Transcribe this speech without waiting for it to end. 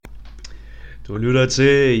Du lytter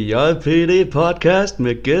til JPD Podcast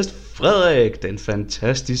med gæst Frederik, den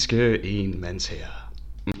fantastiske enmandsherre.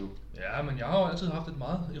 Ja, men jeg har jo altid haft et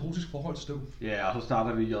meget erotisk forhold til støv. Ja, og så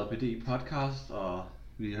starter vi JPD Podcast, og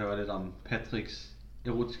vi hører lidt om Patricks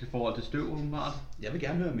erotiske forhold til støv, umiddelbart. Jeg vil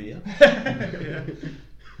gerne høre mere.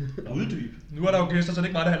 Uddyb. Nu er der jo gæster, så det er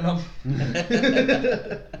ikke mig, det handler om.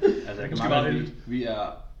 Altså, jeg kan Måske meget bare lide,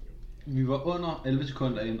 vi var under 11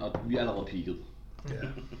 sekunder ind, og vi er allerede peaked. Ja,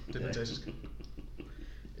 det er fantastisk.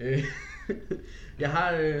 Jeg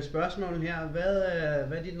har et spørgsmål her.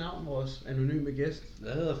 Hvad er dit navn, vores anonyme gæst?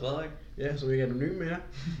 Jeg hedder Frederik. Ja, som ikke er anonym mere.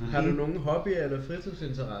 Har du nogen hobbyer eller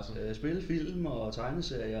fritidsinteresser? Spille film og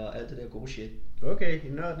tegneserier og alt det der gode shit. Okay,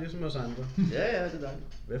 en nørd ligesom os andre. Ja, det er dejligt.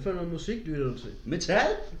 Hvad for noget musik lytter du til? Metal.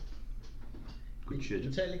 Good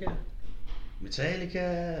shit.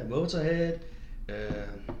 Metallica, Motorhead,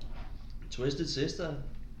 Twisted Sister,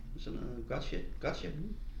 sådan noget godt shit.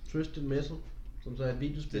 Twisted Metal, som så er et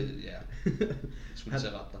videospil. Ja, jeg skulle lige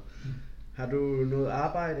rette dig. Har du noget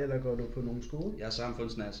arbejde, eller går du på nogen skole? Jeg er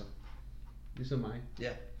samfundsnasser. Ligesom mig. Ja.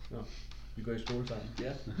 Nå, vi går i skole sammen.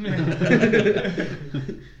 Ja.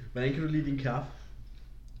 Hvordan kan du lide din kaffe?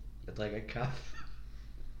 Jeg drikker ikke kaffe.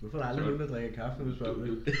 Hvorfor er der aldrig nogen, der drikker kaffe, når du spørger mig?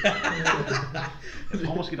 Jeg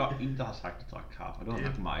tror måske, der er en, der har sagt, at de drak kaffe, og det var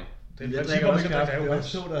nok mig. Jeg drikker også kaffe. Det er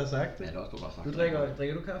også to, der har sagt det. Ja, det er også du, der har sagt Du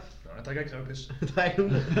drikker du kaffe? Nå, jeg drikker ikke krævepis. Drikker du?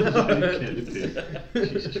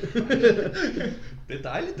 Det er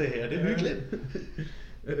dejligt det her, det er hyggeligt.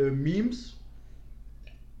 Memes?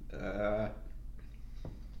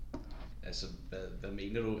 Altså, hvad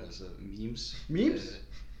mener du? Altså, memes? Memes?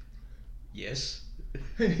 Yes.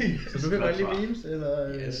 Så du kan godt lide memes,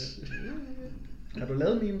 eller? Yes. Har du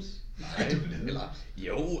lavet memes? Nej, eller,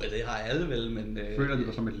 jo, det har alle vel, men... Føler du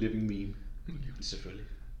dig som et living meme? Selvfølgelig.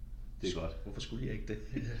 Det er godt. Hvorfor skulle jeg ikke det?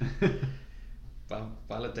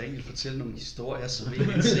 Bare lad Daniel fortælle nogle historier, så vi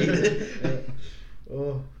kan se det.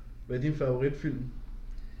 Hvad er din favoritfilm?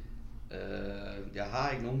 Jeg har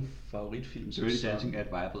ikke nogen favoritfilm. Dirty Dancing er et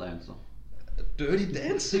viable answer. Dirty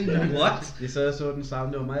Dancing? What? Vi sad og så den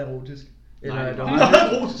sammen, det var meget erotisk. Nej, det var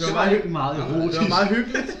meget erotisk. Det var ikke meget erotisk. Det var meget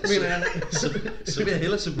hyggeligt, mener jeg. så vil jeg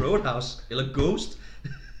hellere til Roadhouse, eller Ghost.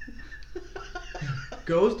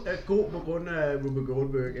 Ghost er god på grund af Whoopi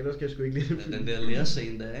Goldberg, ellers kan jeg sgu ikke lide den film. Den der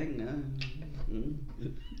lærerscene der, ikke? Ja.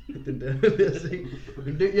 Den der lærerscene.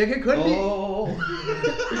 Jeg kan kun lide...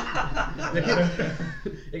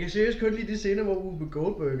 Jeg kan seriøst kun lide de scener, hvor Whoopi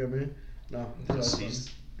Goldberg er med. Nå, det er også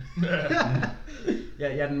Præcis.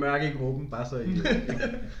 Jeg er den mørke i gruppen, bare så I...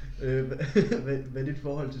 Hvad er dit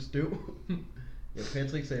forhold til støv? Ja,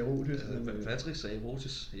 Patrick sagde erotisk. Patrick sagde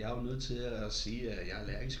erotisk. Jeg er jo nødt til at sige, at jeg er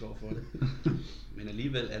allergisk over for det. Men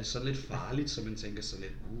alligevel er det sådan lidt farligt, så man tænker sådan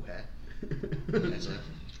lidt, altså...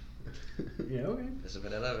 Ja, okay. Altså,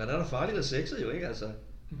 hvad er der farligt af sexet jo, ikke? Altså...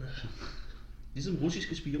 Ligesom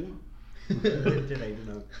russiske spioner. Det er rigtigt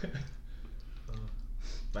nok.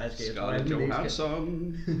 Scarlett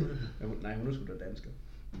Johansson. Nej, hun er sgu da dansker.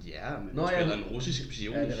 Ja, men hun spiller en russisk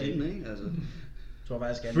spion i filmen, ikke? Altså... Jeg tror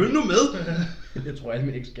faktisk, følg nu med! Jeg tror alle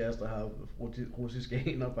mine ekskærester har russiske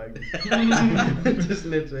aner, faktisk. Det er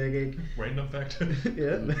sådan lidt, så jeg kan ikke... Random fact.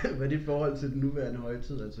 Ja, hvad er dit forhold til den nuværende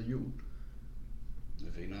højtid, altså jul? Det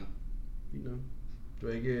er fint nok. Fint nok. Du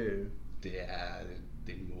er ikke... Det er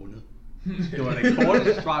en måned. Det var det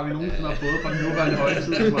korteste svar, vi nogensinde har fået fra den nuværende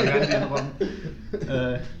højtid, det må jeg gerne indrømme.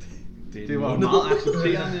 Det var meget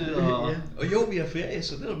accepterende. Og jo, vi har ferie,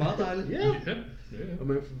 så det er meget dejligt. Ja. Og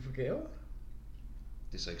man får gaver.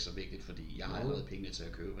 Det er så ikke så vigtigt, fordi jeg har allerede penge til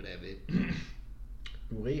at købe, hvad det er ved.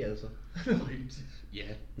 Du er rig, altså. Ja,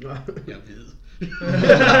 Nå. jeg ved.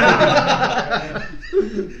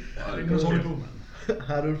 Det kan du tro lidt på.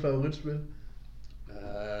 Har du et favoritspil?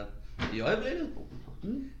 I øjeblikket?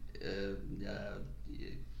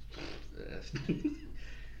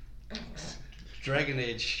 Dragon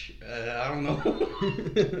Age, I don't know.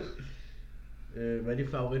 Hvad er dit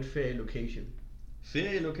favoritferie location?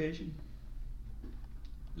 Ferie location?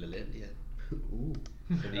 LaLandia.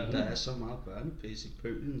 Fordi der er så meget børnepis i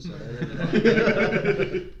pølen, så er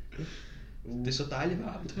det det er så dejligt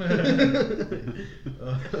varmt.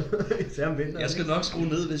 Især om vinteren. Jeg skal nok skrue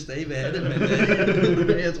ned, hvis der vil have det,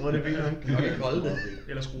 men jeg tror, det er fint nok. Jeg kan ikke holde det.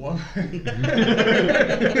 Eller skrue op.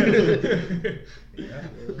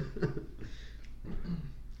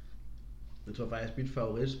 Jeg tror faktisk, mit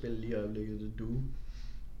favoritspil lige i øjeblikket, det er Doom.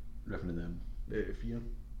 Hvad for noget af dem? 4.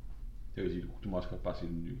 Det vil sige, du må også godt bare sige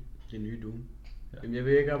den nye. Det nye Doom. Ja. Jamen, jeg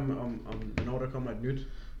ved ikke om hvornår der kommer et nyt.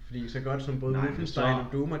 Fordi så godt som både Wolfenstein og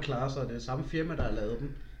Doom er klar, så er det samme firma, der har lavet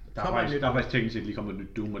dem. Der er faktisk teknisk set lige kommet et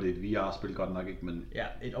nyt Doom, og det er et VR-spil godt nok ikke, men... Ja,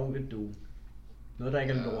 et ordentligt Doom. Noget, der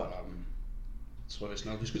ikke er lort. Tror jeg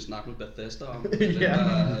nok, vi skal snakke med Bethesda om, Ja.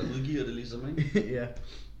 der udgiver det ligesom, ikke? Ja.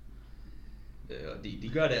 Og de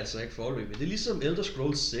gør det altså ikke foreløbig. Det er ligesom Elder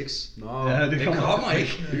Scrolls 6. Nå, Ja, Det kommer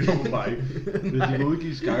ikke. Det kommer bare ikke. Hvis de vil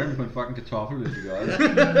udgive Skyrim på en fucking kartoffel, hvis de gør det.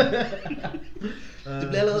 Det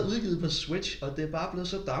bliver allerede udgivet på Switch, og det er bare blevet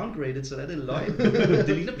så downgraded, så det er løgn.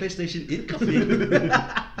 Det ligner PlayStation 1-grafik.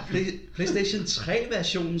 PlayStation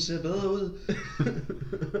 3-versionen ser bedre ud.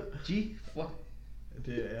 Fuck.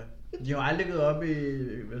 det er... De har aldrig gået op i,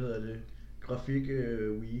 grafik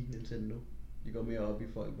Wii Nintendo. De går mere op i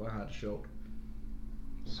folk, hvor har det sjovt.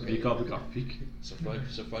 Så det er ikke op i grafik. Så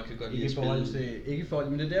folk kan godt Ikke lide i forhold at spille. til, ikke i forhold,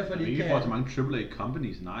 men det er derfor, de Ikke i kan... forhold til mange AAA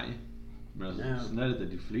companies, nej. Men altså, Ja. sådan er det,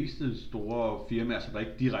 at de fleste store firmaer, som der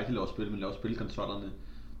ikke direkte laver spil, men laver spilkonsollerne,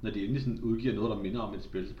 når de endelig sådan udgiver noget, der minder om et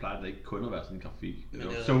spil, så plejer det ikke kun at være sådan en grafik. Men Jo,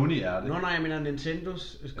 det er- Sony er det. Nå nej, jeg mener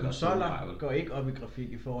Nintendos Sony konsoller har vel. går ikke op i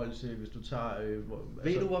grafik i forhold til, hvis du tager...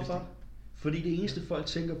 Ved du hvorfor? Fordi det eneste folk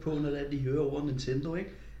tænker på, når de hører over Nintendo, ikke?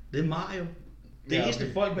 Det er Mario. Det Ja, eneste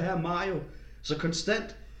okay. folk vil have Mario. Så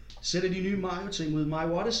konstant sætter de nye Mario-ting ud.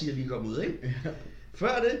 Mario Odyssey er lige kommet ud, ikke? Før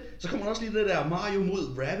det, så kommer der også lige det der Mario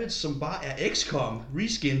mod Rabbids, som bare er XCOM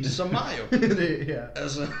reskinned som Mario. det, ja.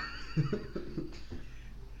 Altså...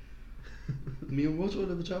 Miyamoto er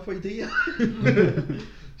løbet tør for idéer.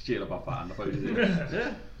 Stjæler bare fra andre folk. Ja.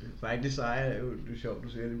 Faktisk så er jo, det er sjovt, du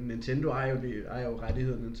siger det, men Nintendo ejer jo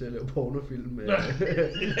rettighederne til at lave pornofilm med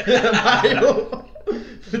Mario.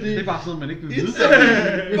 Fordi Det er bare sådan, man ikke vil vide.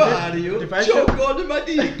 It's Mario. Det er faktisk Choke on my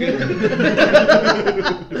dick.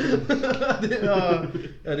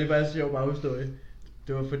 det er faktisk sjovt bare historie.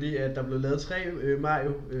 Det var fordi, at der blev lavet 3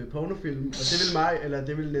 Mario pornofilm, og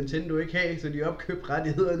det ville Nintendo ikke have, så de opkøbte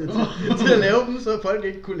rettighederne til at lave dem, så folk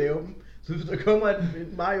ikke kunne lave dem. Så hvis der kommer et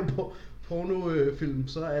Mario pornofilm,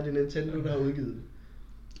 så er det Nintendo, der har udgivet det.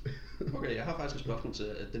 Okay, jeg har faktisk et spørgsmål til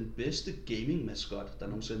at den bedste gaming-maskot, der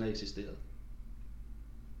nogensinde har eksisteret.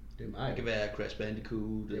 Det er Mario. Det kan være Crash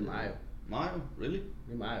Bandicoot. Det er Mario. Mario? Really?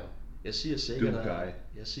 Det er Mario. Jeg siger Good Segata. guy.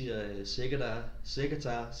 Jeg siger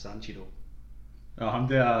Segata Sanchiro. Ja, ham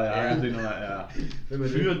der, Ja. det er noget, ja. Hvem er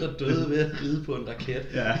det? Fyren, der døde ved at ride på en raket.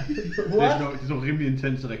 Ja, det er sådan nogle rimelig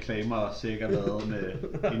intense reklamer, og sikkert lavet med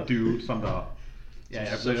en dude, som der... Ja,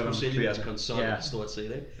 jeg som ved skulle sælge deres det. konsol, Ja. stort set,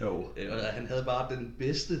 ikke? Jo. Og han havde bare den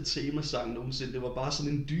bedste temasang nogensinde. Det var bare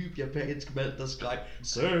sådan en dyb japansk mand, der skreg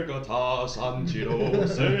Segata Sanchiro,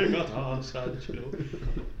 Segata Sanchiro.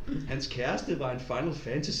 Hans kæreste var en Final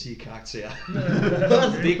Fantasy karakter.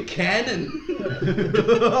 Det er canon.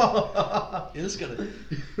 Elsker det.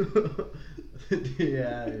 Det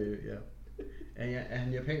er, ja. Er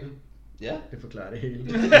han japaner? Ja, Det forklarer det hele.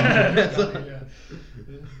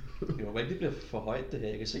 jeg håber ikke, det bliver for højt det her.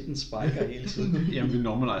 Jeg kan se, den spiker hele tiden. Jamen, vi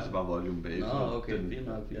normaliser bare volume bag. Nå, så okay, den fint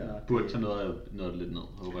nok, fint nok. burde tage noget lidt ned,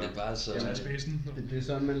 håber Det jeg. er bare så... Så er spidsen. Det er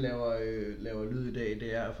sådan, man laver lyd i dag.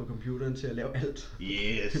 Det er at få computeren til at lave alt.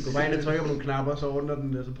 Yes! Du går bare ind og trykker på nogle knapper, så ordner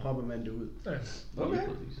den det, og så propper man det ud. Ja. Okay.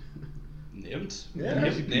 Præcis. Nemt. Ja.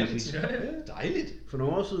 Nemt. Ja, ja. Dejligt. For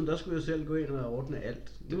nogle år siden, der skulle jeg selv gå ind og ordne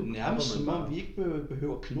alt. Det er nærmest som om, vi ikke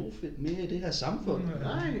behøver knofedt mere i det her samfund.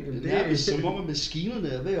 Nej, Det det er nærmest som om, at maskinerne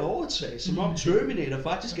er ved at overtage. Som om Terminator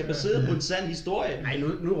faktisk er baseret på en sand historie. Nej,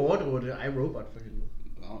 nu overdriver det iRobot for helvede.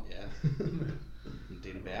 Nå, ja.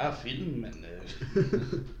 Det er en værre film, men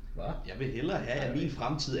Hvad? jeg vil hellere have, at min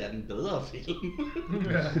fremtid er den bedre film.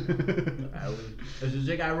 Ja. Jeg synes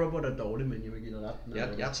ikke, iRobot er dårlig, men jeg vil give dig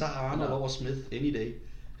ret. Jeg tager Arnold over Smith any day.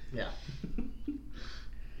 Ja.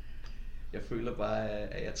 Jeg føler bare,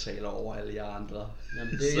 at jeg taler over alle jer andre.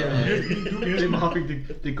 Jamen, det Så- er... Det er meget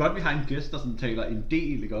fint. Det er godt, vi har en gæst, der sådan taler en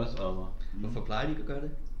del, ikke også? Og Hvorfor plejer de ikke at gøre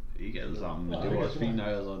det? ikke alle sammen, men det er jo også fint nok.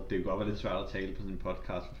 Altså, det kan godt være lidt svært at tale på sådan en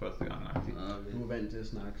podcast for første gang. Du er vant til at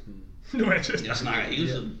snakke sådan... Nu er jeg til at Jeg snakker hele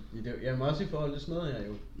tiden. Jamen også i forhold til sådan noget her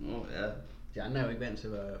jo. Nå, ja. De andre er jo ikke vant til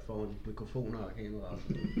at være foran mikrofoner og kameraer og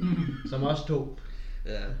sådan noget. Som os to.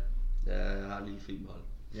 Ja, jeg har en lille filmhold.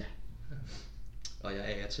 Ja. Og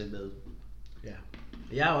jeg er til med. Ja.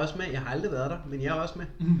 Jeg er også med. Jeg har aldrig været der, men jeg er også med.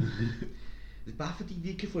 Det er bare fordi, vi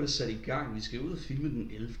ikke kan få det sat i gang. Vi skal ud og filme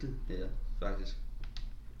den 11. Ja, faktisk.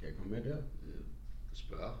 Kan jeg komme med der?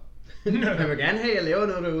 Spørg. Han vil gerne have, at jeg laver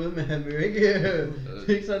noget derude, men han vil jo ikke... det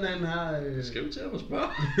er ikke sådan, han har... Skriv til ham og spørg.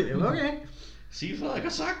 Jamen okay. Sig Frederik har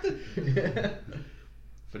sagt det.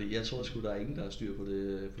 Fordi jeg tror sgu, der er ingen, der har styr på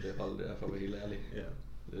det hold der, for at være helt ærlig. Ja.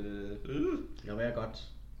 Jeg Jeg vil godt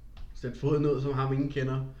sætte foden ud, som ham ingen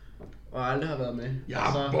kender. Og aldrig har været med.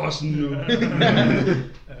 er bossen nu. Jeg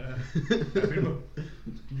filmer.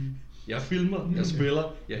 Jeg filmer, jeg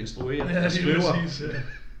spiller, jeg instruerer, Ja, jeg det er skriver. præcis.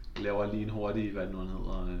 Laver lige en hurtig, hvad det nu han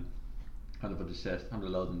hedder, Han er på Disaster, han har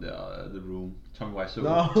lavet den der The Room, Tommy Wiseau. Nå,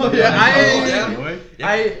 ja,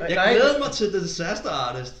 Jeg glæder mig til The Disaster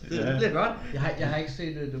Artist. Det bliver godt. Jeg har ikke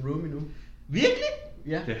set The Room endnu. Virkelig?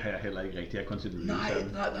 Ja. Det har jeg heller ikke rigtig, jeg har kun set det. Nej,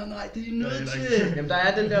 det er I nødt til. Jamen der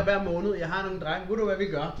er den der hver måned, jeg har nogle drenge, ved du hvad vi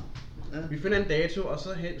gør? Ja. Vi finder en dato, og så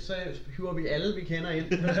hiver vi alle vi kender ind.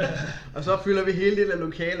 Og så fylder vi hele det der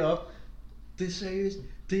lokale op. Det er seriøst.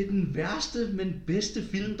 Det er den værste, men bedste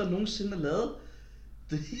film, der nogensinde er lavet.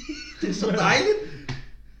 Det er så dejligt.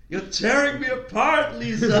 You're tearing me apart,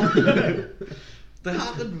 Lisa. Der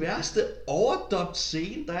har den værste overdubbed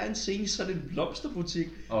scene. Der er en scene i sådan en blomsterbutik.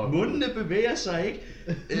 Mundene bevæger sig ikke.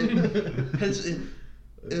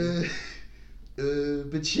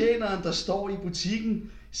 Betjeneren, der står i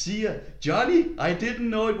butikken, siger, Johnny, I didn't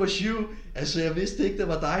know it was you. Altså, jeg vidste ikke, det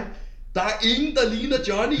var dig. Der er ingen, der ligner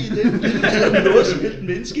Johnny i den film, eller noget som helst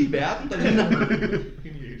menneske i verden, der ligner.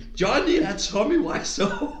 Johnny er Tommy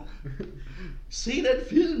Wiseau. Se den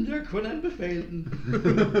film, jeg kan kun anbefale den.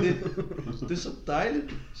 Det er så dejligt.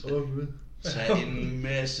 Tag en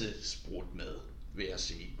masse sprut med, vil jeg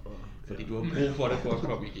sige. Fordi du har brug for det for at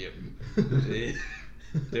komme igennem.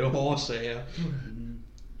 Det er jo hårde sager.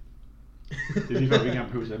 Det er lige før, vi ikke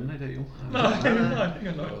engang behøver emner i dag, jo. Nej.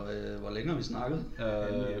 Hvor længe har vi snakket?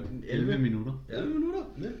 11 minutter. 11 minutter?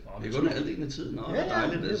 Det er kun halvdelen af tiden. Nå,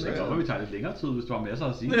 dejligt. Det er godt, at vi tager lidt længere tid, hvis du har masser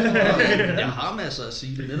at sige. Jeg har masser at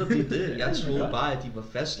sige. Det er netop det. Jeg troede bare, at de var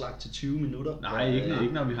fastlagt til 20 minutter. Nej, ikke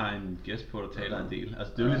når vi har en gæst på, der taler en del.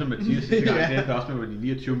 Altså, det er jo ligesom Mathias sidste gang, det er også med de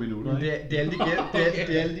 29 minutter. Det er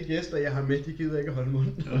alle de gæster, jeg har med, de gider ikke at holde mund.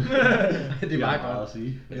 Det er meget godt at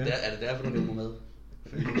sige. Er det derfor, du kommer med?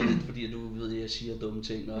 Fordi du ved, at jeg siger dumme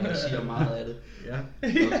ting, og jeg siger meget af det. Ja.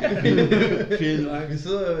 Okay. Fint nok. Vi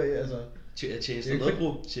sidder, altså...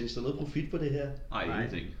 Tjenes der noget profit på det her? Nej,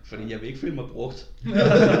 ingenting. Fordi jeg vil ikke føle mig brugt.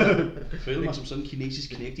 Føle mig som sådan en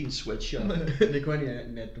kinesisk knægt i en sweatshop. Det er kun i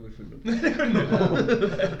nat, du vil følge mig.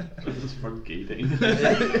 Det er selvfølgelig gay dag.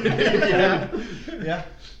 Ja.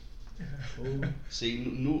 Se,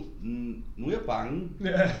 nu er jeg bange,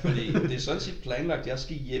 fordi det er sådan set planlagt, at jeg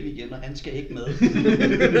skal hjem igen, og han skal ikke med.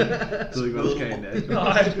 Du ved ikke, hvad du skal i nat.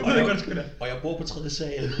 Nej, du ved ikke, hvad du skal da. Og jeg bor på 3.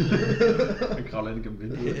 sal. Jeg kravler ind gennem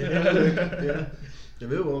vinduet. Ja. Jeg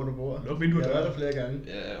ved hvor du bor. Luk vinduet. Jeg har været der flere gange.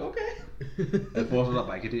 Ja, okay. Jeg forestiller dig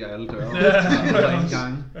barrikaderer alle døre. En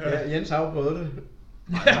gang. Ja, Jens har jo prøvet det.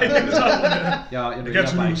 Jeg vil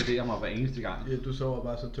bare barrikadere mig hver eneste gang. Ja, du sover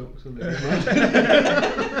bare så tungt, som det er.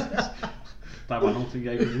 Der var nogle ting,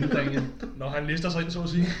 jeg ikke ville vide. Når han lister sig ind, så at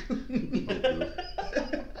sige.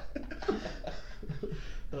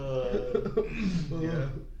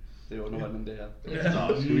 Det var underholdning det her.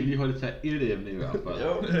 Så skal vi lige holde tage et emne i hvert fald.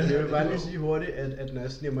 Jo. Jeg vil bare lige sige hurtigt, at når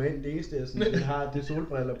jeg sniger ind, det eneste jeg sådan, har, det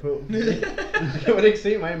solbriller på. Så kan man ikke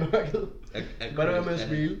se mig i mørket. Godt at være med at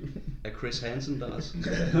smile. Er Chris Hansen der også?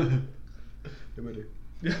 Hvem er det?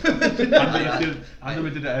 Andre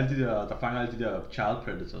med det der, alle de der fanger alle de der child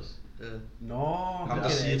predators. Nå, ham der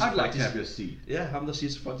siger I'd like to have your seat. Ja, ham der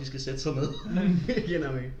siger til folk, de skal sætte sig ned. jeg kender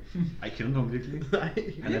ham ikke. Ej, kender du ham virkelig ikke? Nej.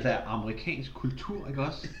 Han er der amerikansk kultur, ikke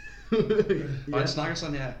også? Og han snakker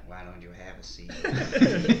sådan her. Why don't you have a seat?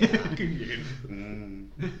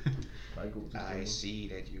 I see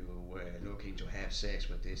that you were looking to have sex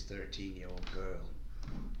with this 13-year-old girl.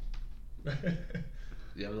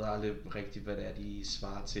 Jeg ved aldrig rigtigt, hvad det er, de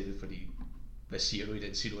svarer til det, fordi... Hvad siger du i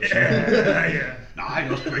den situation? Nej,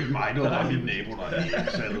 det var sgu ikke mig, det var bare min nabo, der ikke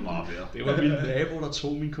satte mig ved. Det var min nabo, der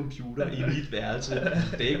tog min computer i mit værelse.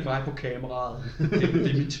 Det er ikke mig på kameraet. Det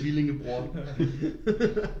er min tvillingebror,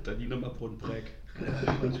 der ligner mig på en prik.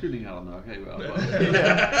 Undskyldning er der nok her i hvert fald.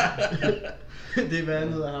 Det er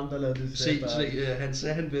vandet af ham, der lavede det. Se, han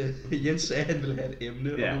sagde, Jens sagde, han ville have et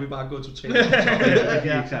emne, og nu er vi bare gået totalt. Det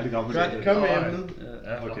er ikke særlig godt med det. Kom med emnet.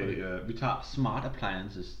 Okay, vi tager smart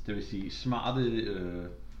appliances, det vil sige smarte,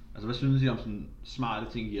 altså hvad synes I om sådan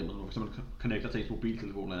smarte ting i hjemmet, for eksempel connecter til ens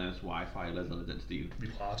mobiltelefon eller ens wifi eller noget i den stil?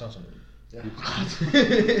 Vibrator og sådan noget. Ja.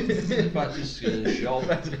 Det er faktisk sjovt.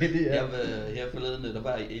 Her forleden, der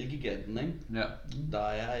var i Elgiganten, ikke? Ja. Der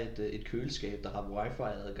er et køleskab, der har wifi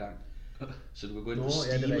adgang. Så du kan gå ind på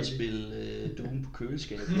Steam og spille Doom på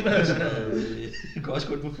køleskabet. Du kan også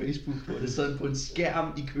gå ind på Facebook på det, sådan på en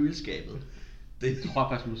skærm i køleskabet. Det tror jeg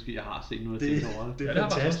faktisk måske, jeg har set noget af det over. Det er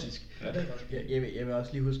fantastisk. Ja, det er godt. Jeg vil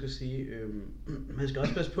også lige huske at sige, man skal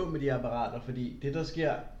også passe på med de apparater, fordi det der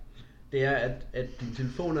sker, det er, at din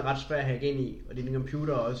telefon er ret svær at hacke ind i, og din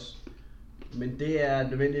computer også. Men det er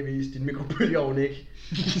nødvendigvis din mikrobølgeovn ikke.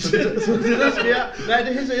 Så det der sker, nej det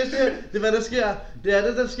er helt seriøst, det er hvad der sker,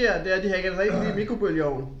 det er at de hacker sig ind i din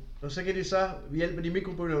mikrobølgeovn. Og så kan de så ved hjælp af din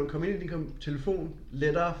mikrobølgeovn komme ind i din telefon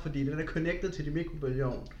lettere, fordi den er connected til din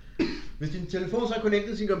mikrobølgeovn. Hvis din telefon så er connected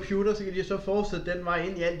til sin computer, så kan de så fortsætte den vej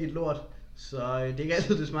ind i alt dit lort. Så det er ikke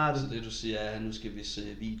altid det smarteste. Så det du siger er, at nu skal vi se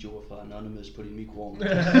videoer fra Anonymous på din mikroovn.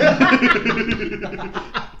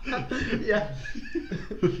 Ja.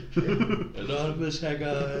 Anonymous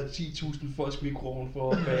hacker 10.000 folks mikroovn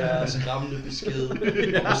for at bære skræmmende besked og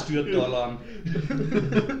bestyrte dollaren.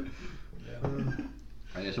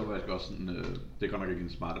 Ja, jeg så faktisk også sådan, det er godt nok ikke en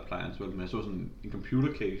smart appliance, men jeg så sådan en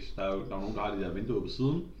computer case, der er nogen, der har de der vinduer på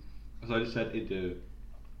siden, og så har de sat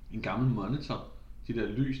en gammel monitor, de der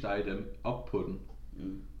lys, der er i dem, op på den.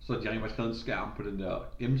 Så de har rent faktisk skrevet en skærm på den der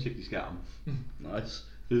gennemsigtige skærm. Nice.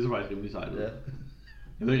 Det er så faktisk rimelig sejt. Ja.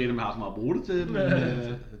 Jeg ved ikke rigtig, om jeg har så meget at bruge det til, men...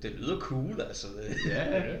 Det lyder cool, altså.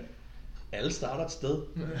 ja. Alle starter et sted.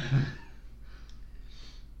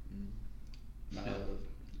 Nej,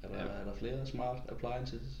 er der flere smart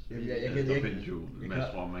appliances? Jamen, der findes jo, jeg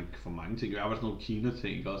tror, man kan få mange ting. Jeg har sådan nogle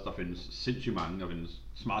Kina-ting også, der findes sindssygt mange. Der findes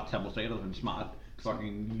smart termostater, der findes smart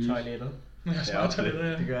fucking lys. Toiletter. Ja, smart toiletter,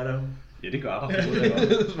 ja. Det gør der jo. Ja, det gør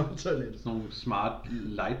der. Smart toiletter. Sådan nogle smart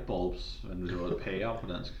lightbulbs, hvad det hedder, pærer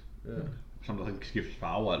på dansk. Ja. Som der kan skifte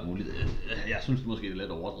farve og alt muligt. Jeg synes det måske er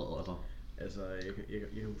lidt overdrevet, altså. Altså,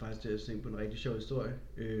 jeg kom faktisk til at tænke på en rigtig sjov historie.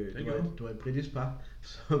 Det var et britisk par,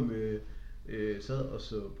 som sad og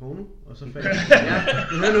så porno, og så fandt de... Ja,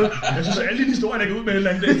 hør nu. Jeg synes, at alle dine historier er ud med et eller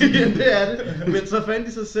andet. Ja, det er det. Men så fandt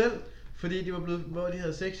de sig selv, fordi de var blevet, hvor de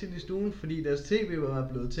havde sex inde i stuen, fordi deres tv var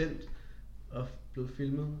blevet tændt og blevet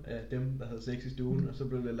filmet af dem, der havde sex i stuen, og så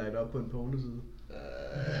blev det lagt op på en pornoside.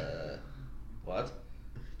 What?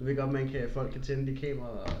 Du ved godt, folk kan tænde de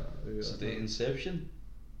kameraer. Så det er Inception?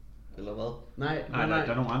 Eller hvad? Nej. Der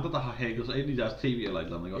er nogle andre, der har hacket sig ind i deres tv eller et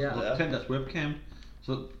eller andet, ikke? Ja. Og så tændt deres webcam,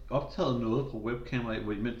 så optaget noget fra webkameraet,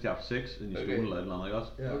 hvor imens de har haft sex ind i stuen eller et eller andet, ikke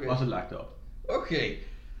også? Ja. Okay. Og så lagt det op. Okay.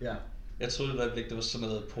 Ja. Jeg troede et øjeblik, det var sådan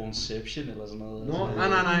noget Pornception eller sådan noget. Nå,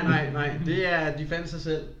 nej. Det er, de fandt sig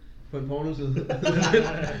selv på en pornoside.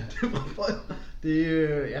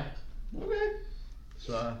 Ja. Okay.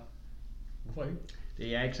 Så Hvorfor ikke? det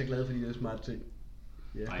er jeg ikke så glad for de der smart ting.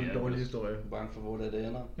 Ja, det er en dårlig historie. Bange for, hvor det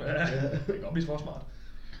ender. Ja, det kan godt blive for smart.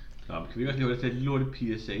 Nå, kan vi også lige hurtigt tage et lille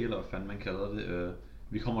hurtigt PSA, eller hvad fanden man kalder det.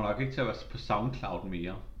 Vi kommer nok ikke til at være på SoundCloud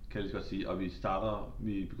mere, kan jeg lige så godt sige. Og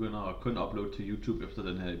vi begynder at kun uploade til YouTube efter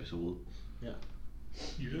den her episode. Ja.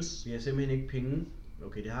 Yes. Vi har simpelthen ikke penge.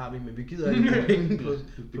 Okay, det har vi, men vi gider ikke bruge penge på.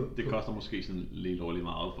 Det koster måske sådan lidt dårligt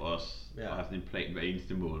meget for os at have sådan en plan hver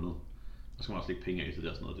eneste måned. Og så skal man også lægge penge af til det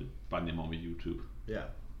og sådan noget. Det er bare nemmere med YouTube. Ja.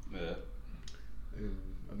 Ja.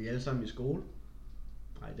 Og vi er alle sammen i skole.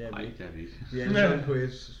 Nej, det er vi Nej, ikke. det er vi ikke. Vi er alle sammen på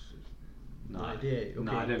et... Nej, det er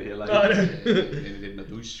okay. Nej, det er vi heller ikke. Når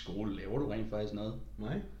du er i skole, laver du rent faktisk noget?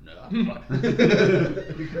 Nej. Nå.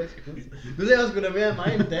 Du ser også sgu da mere af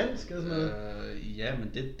mig end dansk og sådan noget. Ja,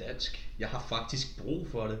 men det er dansk. Jeg har faktisk brug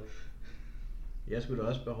for det. Jeg skulle da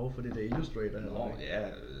også behov for det der Illustrator. Nå, ja,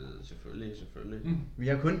 selvfølgelig. Vi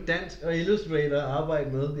har kun dansk og Illustrator at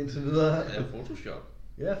arbejde med indtil videre. Ja, Photoshop.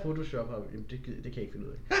 Ja, Photoshop har vi. Jamen, det kan jeg ikke finde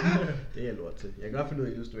ud af. Det er jeg lort til. Jeg kan godt finde ud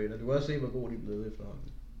af Illustrator. Du kan også se, hvor god de er blevet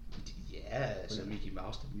efterhånden. Ja, så Mickey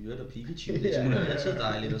Mouse, der myrder Pikachu. Det er sgu da altid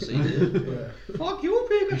dejligt at se det. Fuck you,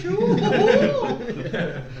 Pikachu!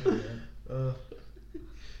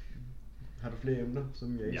 Har du flere emner,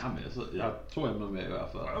 som jeg ikke... Ja, men altså, jeg har 2 emner med i hvert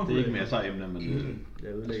fald. Det er ikke masser af emner, men...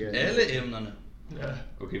 Jeg udlægger Alle emnerne. Ja.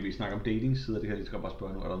 Okay, vi snakker om datingsider, det kan jeg lige så godt bare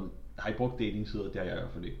spørge nu. Har I brugt datingsider? Det har jeg i hvert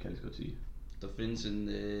fald ikke, kan jeg lige så godt sige. Der findes en...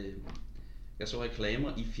 Jeg så reklamer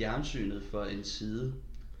i fjernsynet for en side,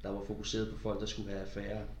 der var fokuseret på folk, der skulle have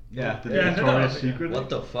affære. Ja, det er Victoria's Secret. What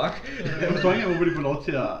the fuck? Jeg forstår ikke, hvorfor de får lov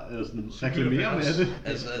til at sådan, reklamere med det.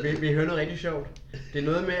 Altså, vi hører noget rigtig sjovt. Det er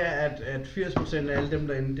noget med, at 80% af alle dem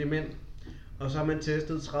derinde, det er mænd. Og så har man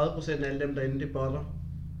testet 30% af alle dem derinde, det er botter.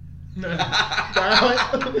 Der er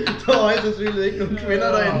højst sandsynligt ikke nogen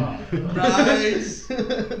kvinder derinde. nice!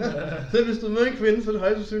 Så hvis du møder en kvinde, så er det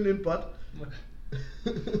højst sandsynligt en bot.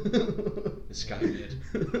 Skynet.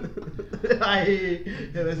 Ej,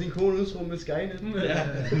 jeg vil sin kone udtro med Skynet. Ja.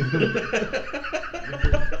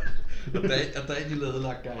 Og der er de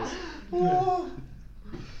ladlagt, guys.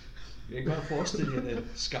 Jeg kan godt forestille jer, at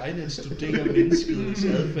Skynet studerer menneskets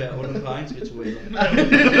adfærd under parringsritualer.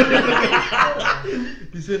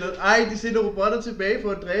 De sender robotter tilbage for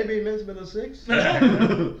at dræbe en, mens man har sex.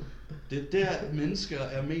 Det er der, mennesker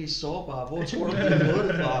er mest sårbare. Hvor tror du, de har fået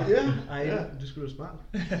det fra? Ja, ej, det skulle da smart.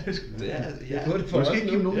 Det er, ja. Du skal ikke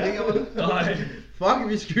give nogen penge over det. Nej. Fuck,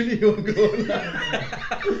 vi skylder jo en gående.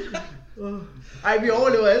 Ej, vi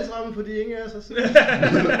overlever alle sammen, fordi ingen af os har sex.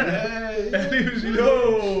 Ja, det vil sige,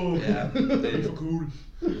 no! Ja, det er for cool.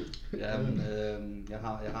 Ja, men jeg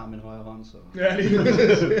har min højre hånd, så... Ja, lige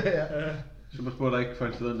Ja. Super Sport, der ikke får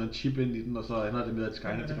installeret en chip ind i den, og så ender det med, at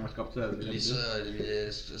Skynet kan man skal optage det. Lige så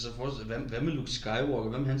hvad med Luke Skywalker?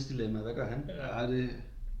 Hvad med hans dilemma? Hvad gør han? Ja, det...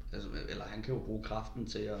 Altså, eller han kan jo bruge kraften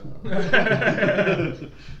til at...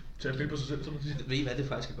 Til at på sig selv, som man siger. Ved I hvad, det er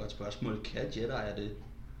faktisk et godt spørgsmål. Kan Jedi er det?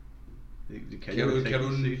 Det Kan du, er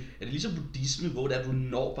det ligesom buddhisme, hvor det er, du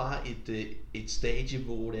når bare et stadie,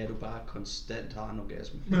 hvor det er, du bare konstant har en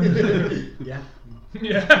orgasme? Ja.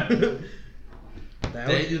 Ja.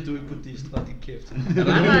 Daniel, du er ikke buddhist, fra dit kæft.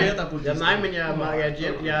 Nej, men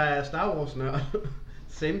jeg er Star Wars nørd.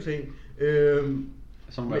 Same thing.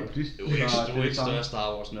 Som er buddhist. Du er ikke større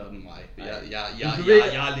Star Wars nørd end mig. Jeg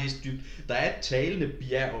har læst dybt. Der er et talende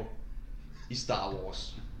bjerg i Star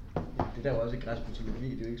Wars. Det der er jo også i græsk mytologi,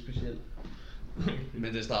 det er jo ikke specielt.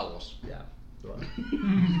 Men det er Star Wars. Ja, det var det.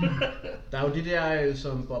 Der er jo de der,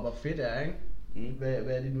 som Boba Fett er, ikke? Mm. Hvad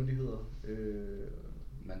er det nu, de hedder?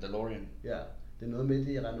 Mandalorian. Ja, det er noget med,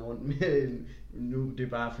 de render rundt med. Nu det er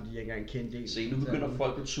bare fordi, jeg ikke engang kendte det. Se, nu begynder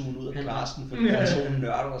folk at tune ud af klassen, fordi der er to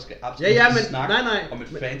nørder, der skal absolut snakke om et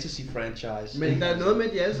fantasy-franchise. Men der er noget med,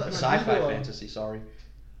 de alle sammen har dildoer. Sci-fi fantasy, sorry.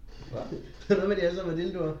 Der er noget med, de alle sammen har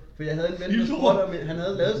dildoer. For jeg havde en ven, der spurgte om, han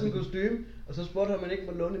havde lavet sådan en kostume, og så spurgte han, om man ikke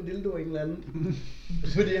må låne en dildo af en eller anden.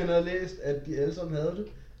 Fordi han havde læst, at de alle sammen havde det.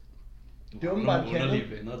 Du har nogle underlige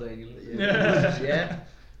venner, Daniel. Ja.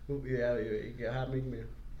 Jeg har dem ikke mere.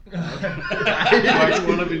 Du har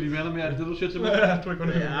ikke underlige venner mere, er det det, du siger til mig? Ja,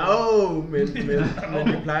 men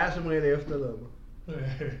de plejer som regel at efterlade mig.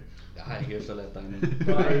 Jeg har ikke efterladt dig endnu.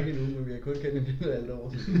 Nej, ikke endnu, men vi har kun kendt en lille alt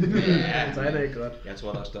over. Ja, det tegner ikke godt. Jeg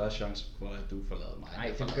tror, der er større chance for, at du forlader mig.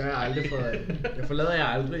 Nej, det gør jeg aldrig, Frederik. Jeg forlader jeg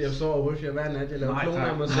aldrig. Jeg sover hos jer hver nat. Jeg laver kloner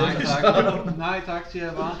af mig selv. Nej tak, siger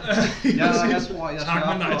jeg bare. Jeg tror, jeg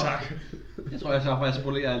tak, men nej tak. Jeg tror, jeg sørger for at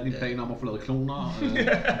spolere alle dine planer om at få lavet kloner.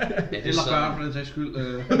 Eller børn for den sags skyld. Jeg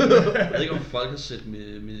ved ikke, om folk har set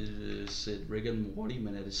Rick and Morty,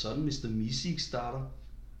 men er det sådan, Mr. Meeseek starter?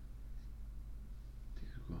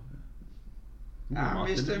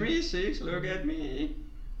 Mr. Meeseeks, look at me.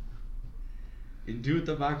 En dude,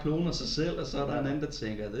 der bare kloner sig selv, og så er der en anden, der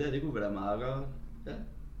tænker, det kunne være meget godt. Ja.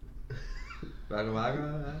 Bakker,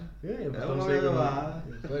 ja. Jeg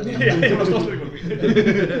forstår slet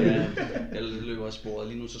ikke, jeg løber af sporet.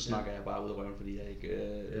 Lige nu så snakker jeg bare ud af røven, fordi jeg ikke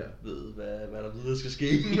ved, hvad der videre skal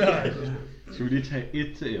ske. Skal vi lige tage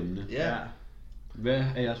et emne? Ja. Hvad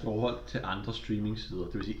er jeres forhold til andre streaming-sider?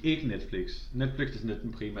 Det vil sige ikke Netflix. Netflix er sådan lidt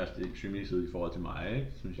den primære streaming-side i forhold til mig, ikke?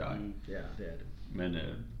 Synes jeg. Ja, det er det. Men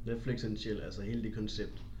Netflix and chill, altså hele det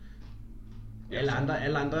koncept.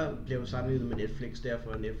 Alle andre bliver jo sammenlignet med Netflix,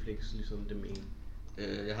 derfor er Netflix ligesom det main.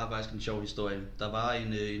 Jeg har faktisk en sjov historie. Der var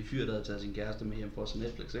en fyr, der havde taget sin kæreste med hjem for at se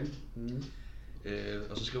Netflix, ikke? Mm.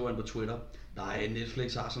 Og så skriver han på Twitter, nej,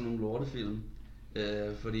 Netflix har sådan nogle lortefilm.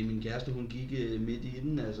 Fordi min kæreste, hun gik midt i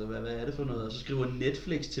den, altså hvad er det for noget? Og så skriver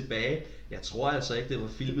Netflix tilbage, jeg tror altså ikke, det var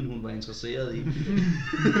filmen, hun var interesseret i.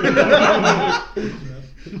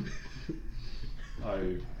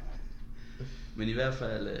 Men i hvert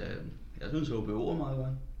fald, jeg synes HBO er meget godt.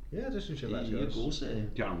 Ja, det synes jeg faktisk også. Det er gode serier.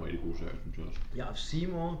 De har nogle rigtig gode serier, synes jeg også. Ja,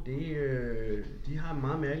 Seymour, de har et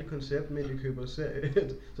meget mærkeligt koncept med, at de køber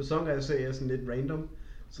sæsoner af serier sådan lidt random.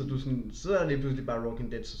 Så du sådan, så er det pludselig bare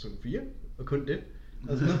Walking Dead sæson 4, og kun det.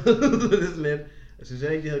 Altså, det er sådan lidt. Jeg synes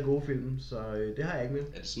ikke, de havde gode film, så det har jeg ikke med.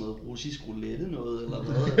 Er det sådan noget russisk roulette noget, eller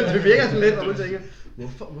hvad? Det virker sådan lidt, hvor man tænker,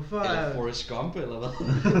 hvorfor eller Forrest Gump, eller hvad?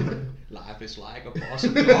 Life is like a boss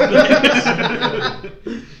of chocolates.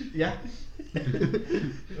 Ja.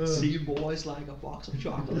 Seymour is like a box of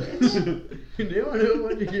chocolates. You never know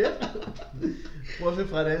what you get. Bortset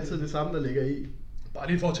fra, det er altid det samme, der ligger i. Bare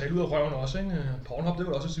lige for at tale ud af røven også, ikke? Pornhub, det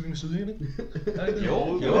var også et streaming side, ikke?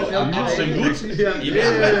 Jo, absolut.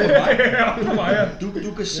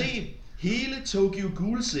 Du kan se hele Tokyo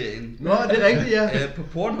Ghoul-serien. Nå, det er rigtigt, ja. På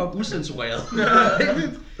Pornhub usensureret.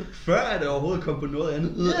 Før er det overhovedet kom på noget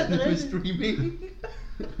andet end streaming.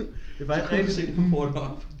 Det var ikke rigtigt. Se på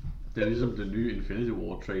Pornhub. Det er ligesom den nye Infinity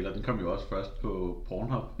War trailer, den kom jo også først på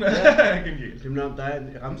Pornhub. Ja, genialt. Der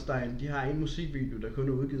er Rammstein, de har en musikvideo, der kun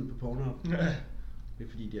er udgivet på Pornhub. Det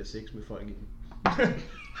er fordi, de har sex med folk i den.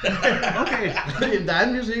 Okay. Jamen, der er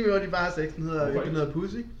en musikvideo, hvor de bare har sex, den hedder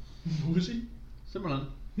Pussy. Pussy? Simpelthen.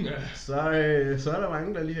 Ja. Så er der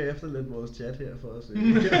mange, der lige har efterladt vores chat her for os. Ja.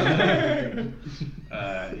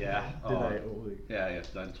 Det er der i overhovedet ikke. Ja,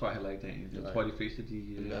 det tror jeg heller ikke, Daniel. Jeg tror, de fleste, de...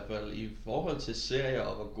 I hvert fald i forhold til serier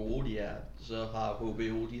og hvor gode de er, så har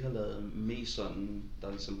HBO, de har lavet mest sådan,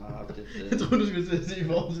 der ligesom har haft et... Jeg troede, du skulle sige i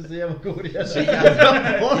forhold til serier, hvor gode de er.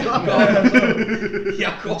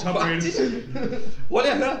 Jeg går faktisk... Prøv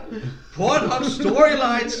lige at høre. Pornhub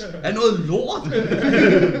storylines er noget lort.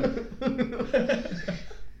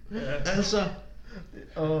 Altså,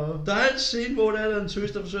 Og der er en scene, hvor der er en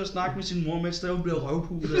tøs, der forsøger at snakke med sin mor, mens der hun bliver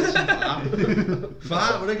røvpulet af sin far.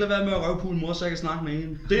 Far, vil du ikke lade være med at røvpule mor, så jeg kan snakke med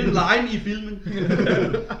hende? Det er en line i filmen.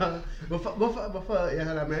 hvorfor jeg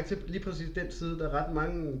har lagt mærke til lige præcis den side, der er ret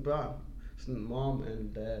mange børn. Sådan mom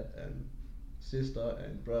and dad and sister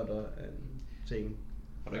and brother and ting.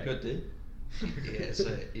 Har du ikke hørt det? Ja, altså,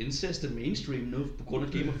 incest er mainstream nu, på grund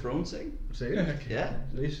af Game of Thrones, ikke? Seriøst? Ja.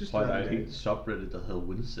 Jeg synes, Jeg tror, der er det et er helt subreddit, der hedder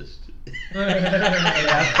Wincest.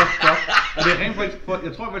 Og det er rent faktisk folk,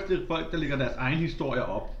 jeg tror faktisk, det er folk, der lægger deres egen historier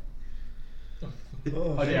op.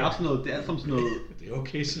 Og det er sådan noget, det er som sådan noget... Det er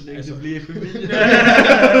okay, så længe det bliver i familien. Det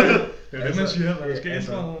er det, man siger, hvad der sker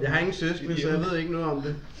altså, jeg har ingen søskende, så jeg ved ikke noget om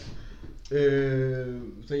det.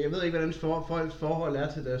 Så jeg ved ikke, hvordan folks forhold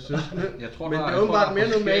er til deres søskende. Jeg tror, men der det er er åbenbart mere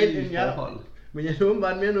normalt, forskellige end jeg... forhold. Men jeg er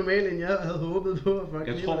åbenbart mere normalt, end jeg havde håbet på. At folk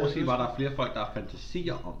Jeg lige tror var måske deres bare, der er flere folk, der har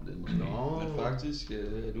fantasier om det. Måske. Nå. Men faktisk,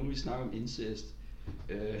 nu vi snakker om incest.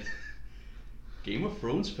 Game of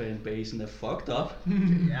Thrones fanbasen er fucked up.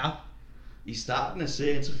 Ja. I starten af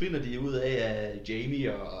serien, så finder de ud af, at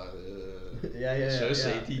Jamie og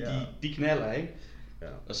Cersei, de knaller, ikke? Ja.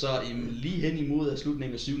 Og så lige hen imod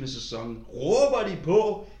slutningen af 7. sæson, råber de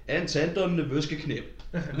på, at en tandem nevø skal knæppe.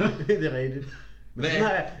 Det er rigtigt. Men sådan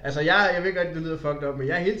har jeg, altså jeg ved godt, det lyder fucked up, men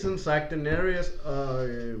jeg har hele tiden sagt, at Daenerys og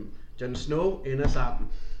Jon Snow ender sammen.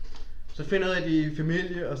 Så finder jeg ud af, at de er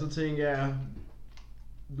familie, og så tænker jeg,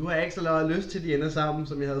 nu har jeg ikke så meget lyst til, at de ender sammen,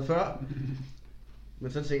 som jeg havde før.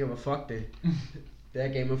 Men så tænker jeg, fuck det. Det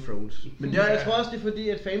er Game of Thrones. Men jeg tror også, det er fordi,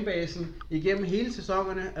 at fanbasen igennem hele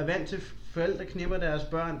sæsonerne er vant til forældre knipper deres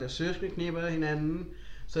børn, deres søskende knipper hinanden.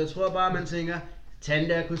 Så jeg tror bare, man tænker,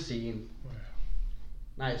 tante er kusine.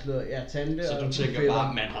 Nej, tante så og du tænker fætter.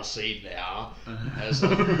 bare, man har set værre. Altså.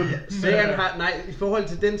 Serien har, nej, i forhold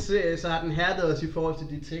til den serie, så har den hærdet os i forhold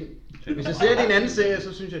til de ting. Hvis jeg ser det i en anden serie,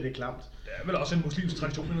 så synes jeg, det er klamt. Det er vel også en muslimsk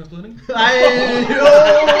tradition et eller andet sted, ikke? Nej, jo!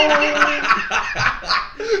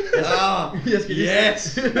 Jeg skal lige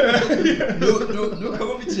Yes! nu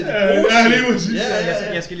kommer vi til det gode. Ja, lige præcis.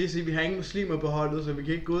 Jeg skal lige sige, at vi har ingen muslimer på holdet, så vi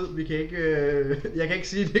kan ikke gå ud, jeg kan ikke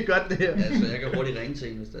sige, at det er godt det her. Altså, jeg kan hurtigt ringe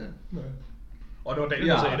til en, hvis det er. Og det var Daniel,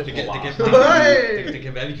 der sagde det. Det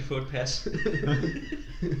kan være, vi kan få et pas.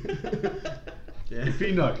 Ja. Det er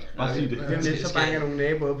fint nok. Bare sig det. Jamen, lidt, så banker nogle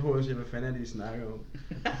naboer på og siger, hvad fanden er det, I snakker om?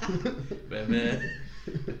 Hvad?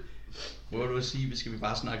 Må du sige, skal vi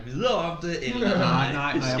bare snakke videre om det? Eller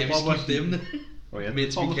Nej, skal jeg vi prøver skifte emne? Og jeg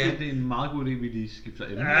Mens tror vi måske, kan. det er en meget god idé, at vi lige skifter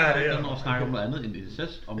emne. Ja, det er og snakker om noget andet end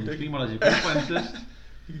incest. Om muslimer, der siger god for incest.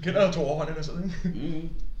 Vi kender to overhånd, der sidder, ikke?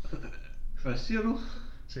 Hvad siger du?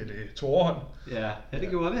 Så det er to overhånd. Ja, det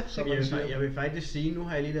gjorde det. Så Jeg vil faktisk sige, nu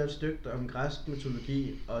har jeg lige lavet et stykke om græsk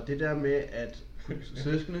mytologi, og det der med, at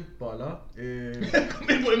søskende boller... Kom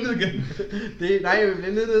ind på emnet igen. Nej, jeg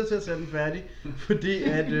bliver nødt til at sætte den færdig, fordi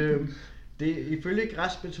at det ifølge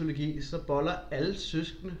græsk mytologi, så boller alle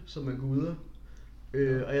søskende, som er guder.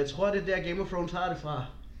 Og jeg tror, det er der Game of Thrones har det fra.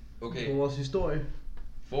 Okay. På vores historie.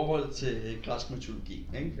 Forhold til græsk mytologi,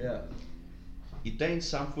 ikke? Ja. I dagens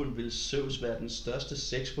samfund vil Zeus være den største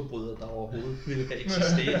sexforbryder, der overhovedet ville have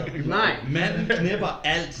eksisteret. Nej. Manden knipper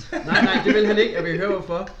alt. Nej, det vil han ikke. Jeg vil høre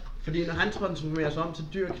hvorfor. Fordi når han transformerer sig om til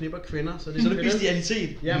dyr og knipper kvinder, så er det Så er det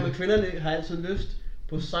bestialitet. Ja, men kvinderne har altid lyst.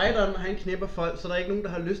 Poseidon, når han knipper folk, så er der ikke nogen, der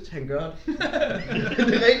har lyst til, han gør det.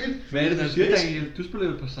 Det er rigtigt. Hvad er det, du siger, Daniel? Du spiller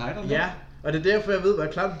jo på Poseidon. Ja, og det er derfor, jeg ved, hvad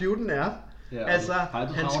klam dyvden er. Ja, Altså,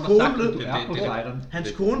 hans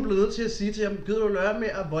hans kone blev nødt til at sige til ham, gider du lade med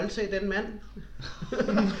at voldtage den mand? Det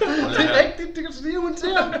er rigtigt, det kan du lige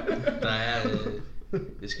montere. Der er,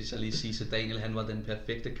 det skal så lige sige, så Daniel han var den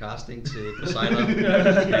perfekte casting til Poseidon.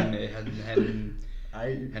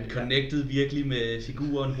 Han connectede virkelig med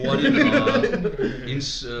figuren hurtigt,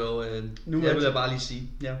 og jeg vil bare lige sige,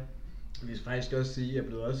 ja. Vi skal faktisk også sige, at jeg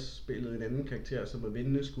blev også spillet en anden karakter, som er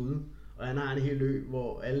vindende skud. Og han har en hel ø,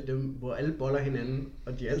 hvor alle boller hinanden,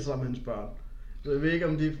 og de er alle sammen hans børn. Så jeg ved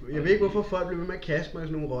ikke, hvorfor folk bliver ved med at kaste mig i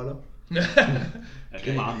sådan nogle roller. Ja,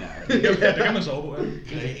 det er meget mærkeligt. Ja, det kan man sove på, ja.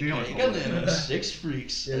 Grækerne er nogle sex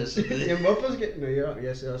freaks. Altså, Jamen hvorfor skal... Nå,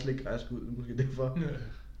 jeg ser også lidt græsk ud, måske derfor.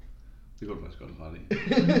 Det går du faktisk godt ret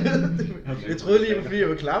i. Jeg troede lige, fordi jeg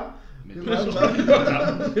var klam. Det er meget rart.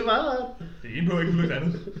 Det er meget rart. Det ene behøver ikke blive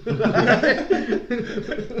andet.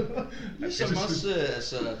 Ligesom også,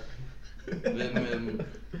 altså...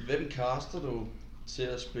 Hvem caster du til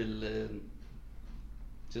at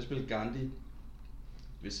spille Gandhi,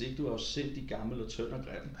 hvis ikke du er sindssygt gammel og tynd og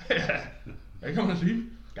grim? Ja, det kan man sige.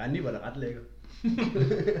 Gandhi var da ret lækker.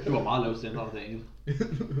 Du var meget lavt standard, Daniel.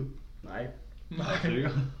 Nej.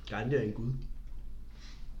 Nej. Gandhi er en gud.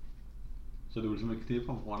 Så du vil simpelthen knippe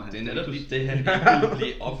ham foran hans Det er netop status. lige det, han ikke vil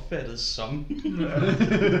blive opfattet som.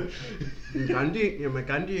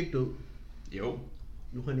 Gandhi er ikke død. Jo.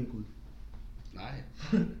 Nu er han ikke Gud. Nej.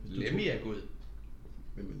 Lemmy er god.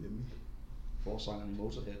 Hvem er Lemmy? Forsangeren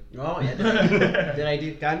Motorhead. Nå, ja, det er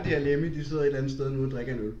rigtigt. Gandhi og Lemmy, de sidder et eller andet sted nu og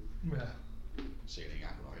drikker en øl. Ja. Sikkert ikke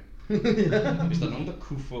engang løgn. Hvis der er nogen, der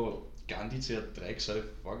kunne få Gandhi til at drikke, så er det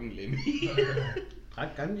fucking Lemmy. Drak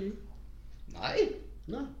Gandhi ikke? Nej.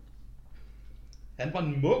 Nå. Han var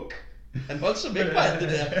en munk. Han holdt sig væk fra alt det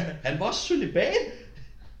der. Han var også cølibat.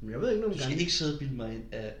 Men jeg ved ikke noget Du om skal Gandhi. ikke sidde og bilde mig ind,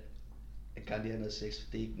 at Gandhi han havde sex.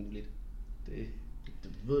 Det er ikke muligt. Det...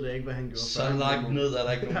 Du ved da ikke, hvad han gjorde. Så før han langt kom. ned er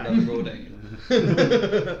der ikke nogen, der vil gå, Daniel.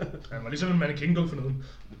 Han var ligesom en mannequin for noget.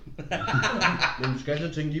 Men du skal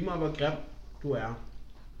altså tænke lige meget, hvor grim du er.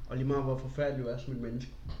 Og lige meget, hvor forfærdelig du er som et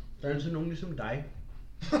menneske. Der er altid nogen ligesom dig.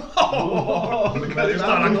 Det kan være, det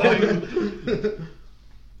starter godt.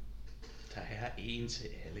 Der er en til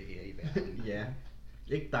alle her i verden. Ja.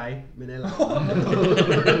 Ikke dig, men alle andre.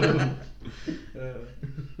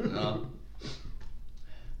 Nå.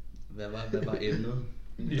 Hvad var emnet?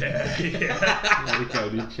 Ja. Ja, det kan jeg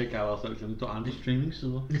jo lige tjekke af os selv. Der er andre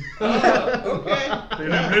streaming-sider. Okay.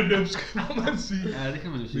 Det er lidt løbsk, må man sige. Ja, det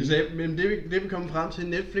kan man jo Vi sige. sagde, men det vi kom frem til,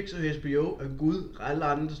 Netflix og HBO er Gud, alle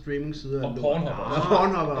andre streaming-sider. Og Pornhub Og også.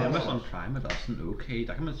 Pornhub også. Amazon Prime er da også sådan okay.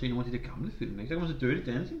 Der kan man se nogle af de der gamle film, ikke? Der kan man se Dirty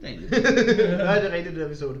Dancing, Daniel. Nej, det er rigtigt, der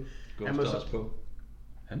vi så det. Ghost er også på.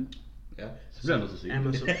 Han? Ja. Så bliver jeg nødt til at se det.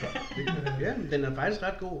 Amazon Prime. Ja, men den er faktisk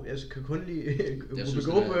ret god. Jeg kan kun lide Ruby synes,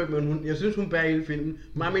 den Goldberg, men jeg synes, hun bærer hele filmen.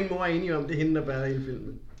 Mig og min mor er enige om, det er hende, der bærer hele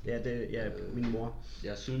filmen. Ja, det er min mor.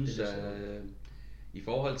 Jeg synes, Det er at i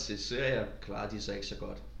forhold til serier, klarer de sig ikke så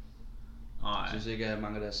godt. Nej. Jeg synes ikke, at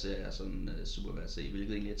mange af deres serier er sådan super værd at se,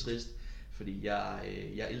 hvilket egentlig er trist. Fordi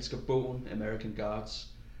jeg elsker bogen American Gods,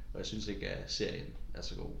 og jeg synes ikke, at serien er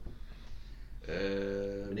så god.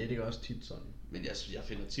 Men det er ikke også tit sådan. Men jeg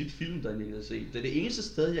finder tit film, der er ikke at se. Det er det eneste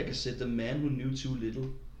sted, jeg kan sætte The Man Who Knew Too Little.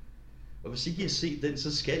 Og hvis ikke I har set den,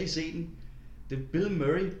 så skal I se den. Det er Bill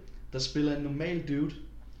Murray, der spiller en normal dude,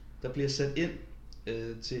 der bliver sat ind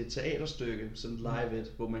til et teaterstykke, sådan live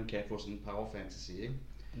et, hvor man kan få sådan en power fantasy, ikke?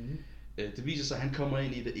 Mm. Det viser sig, at han kommer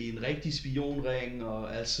ind i en rigtig spionring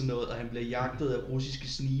og alt sådan noget, og han bliver jagtet af russiske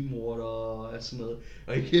snigmordere og alt sådan noget.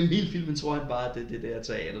 Og igennem hele filmen tror han bare, at det er det der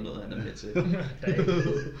teater noget, han er med til.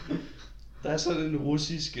 Der er sådan en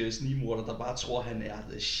russisk snigmorder, der bare tror, han er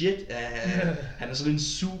the shit. Han er sådan en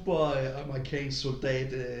super amerikansk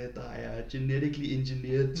soldat, der er genetically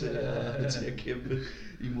engineered til at kæmpe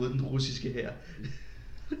imod den russiske hær.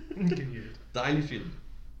 Genialt. Dejlig film.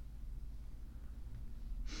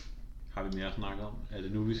 Har vi mere at snakke om? Er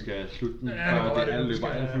det nu, vi skal slutte den, Ja, det før var det det, alt vi løber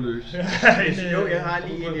skal- alt for løs? Jo, jeg har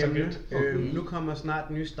lige et emne. tangent. Nu kommer snart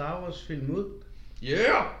en ny Star Wars film ud.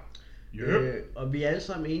 Yeah! Og vi er alle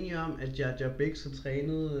sammen enige om, at Jar Jar Binks har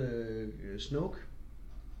trænet Snoke.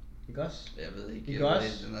 Ikke også? Jeg ved ikke, Ikke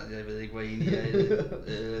også? jeg ved ikke, hvor enig jeg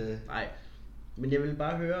er. Nej. Men jeg vil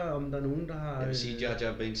bare høre, om der er nogen, der har... Jeg vil sige, at Jar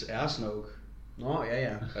Jar Binks er Snoke. Nå,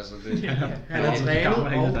 ja. Altså, det, Han er Gammel,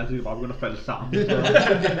 trænet, han er bare begyndt at falde sammen.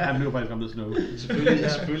 Han blev faktisk kommet snow.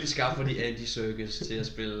 selvfølgelig skaffer de Andy Serkis til at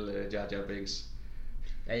spille Jar Jar Binks.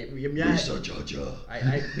 Jamen, Mr. Jar Jar.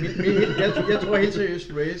 Ej, jeg tror helt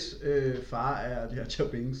seriøst, Rays far er Jar Jar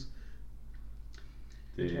Binks.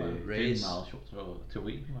 Det er en Race. meget sjov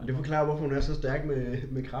teori. Det forklarer, hvorfor hun er så stærk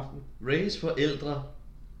med kraften. Rays forældre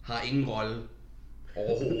har ingen rolle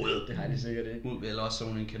overhovedet. Det har de sikkert ikke. Eller også så er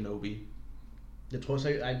hun en Kenobi. Jeg tror så,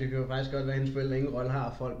 det kan jo faktisk godt være, at hendes forældre ingen rolle har,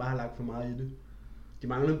 og folk bare har lagt for meget i det. De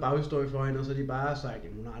mangler en baghistorie for hende, og så har de bare sagt, at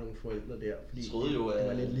hun har nogle forældre der. Fordi Jeg troede jo, det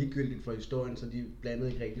var at- lidt ligegyldigt for historien, så de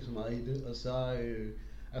blandede ikke rigtig så meget i det. Og så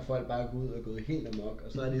er folk bare gået ud og gået helt amok.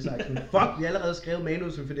 Og så har de sagt sådan, fuck, vi har allerede skrevet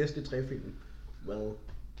manuset for næste 3 film. Well.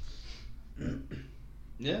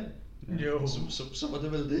 Ja, Jo. så var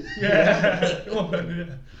det vel det. Ja, det var det,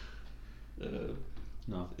 ja.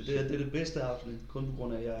 Nå. Det er det bedste afsnit, kun på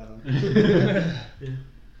grund af, at jeg er her.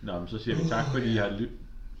 Nå, men så siger vi tak, fordi I har lyttet.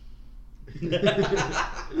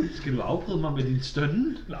 Skal du afbryde mig med din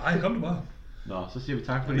stønne? Nej, kom du bare. Nå, så siger vi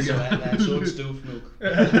tak, fordi I Så har han er en sund støvfnuk.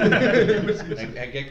 Han kan